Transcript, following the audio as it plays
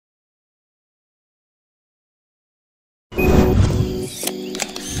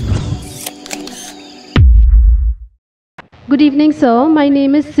Good evening, sir. My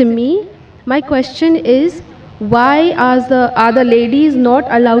name is Simi. My question is, why are the ladies not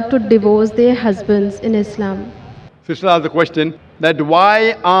allowed to divorce their husbands in Islam? Sister asked the question that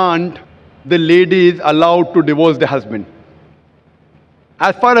why aren't the ladies allowed to divorce their husband?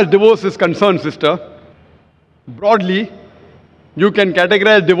 As far as divorce is concerned, sister, broadly, you can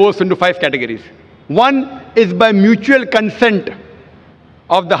categorize divorce into 5 categories. One is by mutual consent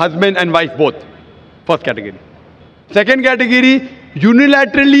of the husband and wife both. First category. Second category,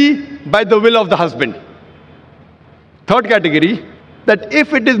 unilaterally by the will of the husband. Third category, that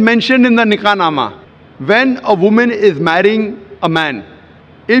if it is mentioned in the Nikah, when a woman is marrying a man,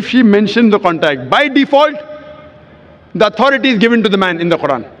 if she mentions the contract, by default, the authority is given to the man in the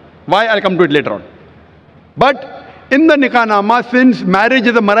Quran. Why? I'll come to it later on. But in the Nikah, since marriage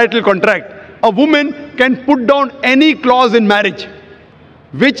is a marital contract, a woman can put down any clause in marriage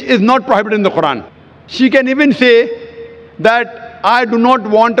which is not prohibited in the Quran. She can even say that I do not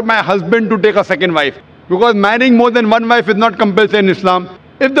want my husband to take a second wife, because marrying more than one wife is not compulsory in Islam.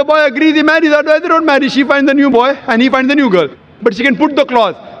 If the boy agrees, he marries, otherwise they don't marry. She finds a new boy and he finds a new girl. But she can put the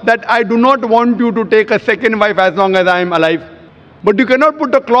clause that I do not want you to take a second wife as long as I am alive. But you cannot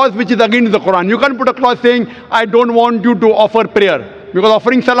put a clause which is against the Quran. You can't put a clause saying I don't want you to offer prayer, because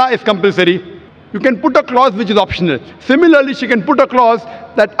offering salah is compulsory. You can put a clause which is optional. Similarly, she can put a clause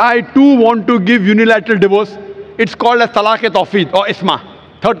that I too want to give unilateral divorce. It's called as talaq-e-tawfeed or isma.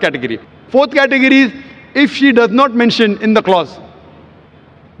 Third category. Fourth category is if she does not mention in the clause,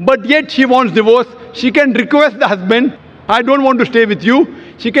 but yet she wants divorce, she can request the husband, I don't want to stay with you.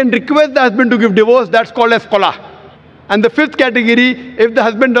 She can request the husband to give divorce. That's called as qala. And the fifth category, if the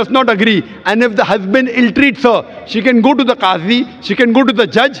husband does not agree and if the husband ill-treats her, she can go to the qazi, she can go to the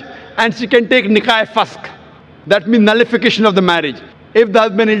judge, and she can take nikah-e-fask. That means nullification of the marriage. If the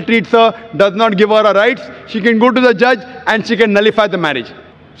husband ill-treats her, does not give her her rights, she can go to the judge and she can nullify the marriage.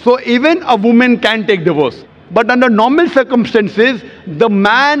 So even a woman can take divorce. But under normal circumstances, the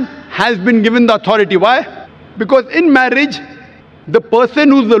man has been given the authority. Why? Because in marriage, the person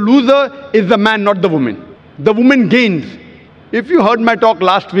who's the loser is the man, not the woman. The woman gains. If you heard my talk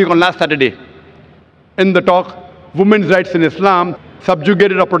last week on last Saturday, in the talk, Women's Rights in Islam,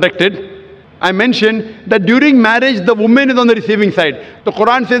 Subjugated or Protected, I mentioned that during marriage, the woman is on the receiving side. The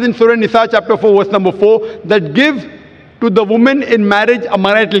Quran says in Surah Nisa, chapter 4, verse number 4, that give to the woman in marriage a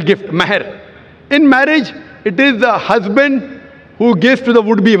marital gift, mahr. In marriage, it is the husband who gives to the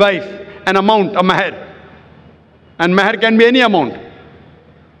would-be wife an amount, a mahr. And mahr can be any amount.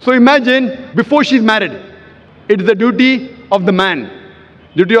 So imagine, before she's married, it's the duty of the man,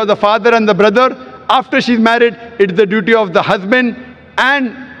 duty of the father and the brother. After she's married, it's the duty of the husband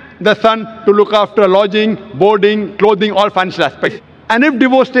and the son to look after lodging, boarding, clothing, all financial aspects. And if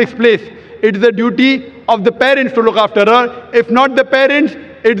divorce takes place, it's the duty of the parents to look after her. If not the parents,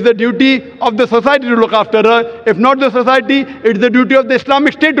 it's the duty of the society to look after her. If not the society, it's the duty of the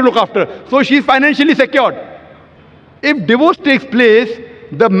Islamic State to look after her. So she's financially secured. If divorce takes place,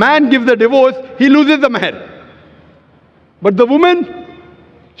 the man gives the divorce, he loses the mahr. But the woman,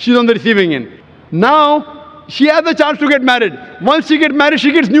 she's on the receiving end. Now, she has a chance to get married. Once she gets married,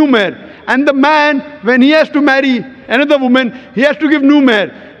 she gets new mahr. And the man, when he has to marry another woman, he has to give new mahr.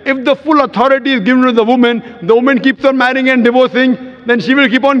 If the full authority is given to the woman keeps on marrying and divorcing, then she will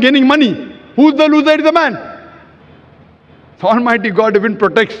keep on gaining money. Who's the loser? Is the man. So Almighty God even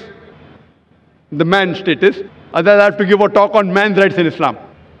protects the man's status. Otherwise, I have to give a talk on man's rights in Islam.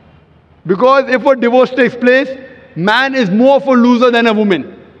 Because if a divorce takes place, man is more of a loser than a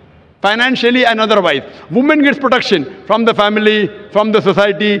woman, financially and otherwise. Woman gets protection from the family, from the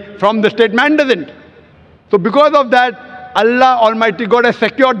society, from the state. Man doesn't. So because of that, Allah Almighty God has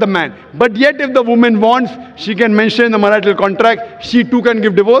secured the man. But yet if the woman wants, she can mention in the marital contract, she too can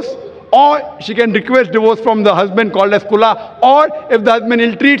give divorce. Or she can request divorce from the husband, called as kula. Or if the husband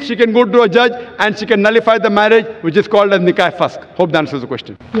ill-treats, she can go to a judge and she can nullify the marriage, which is called as nikah-e-fask. Hope that answers the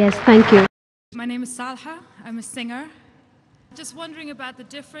question. Yes, thank you. My name is Salha. I'm a singer. Just wondering about the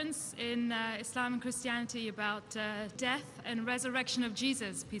difference in Islam and Christianity about death and resurrection of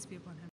Jesus, peace be upon him.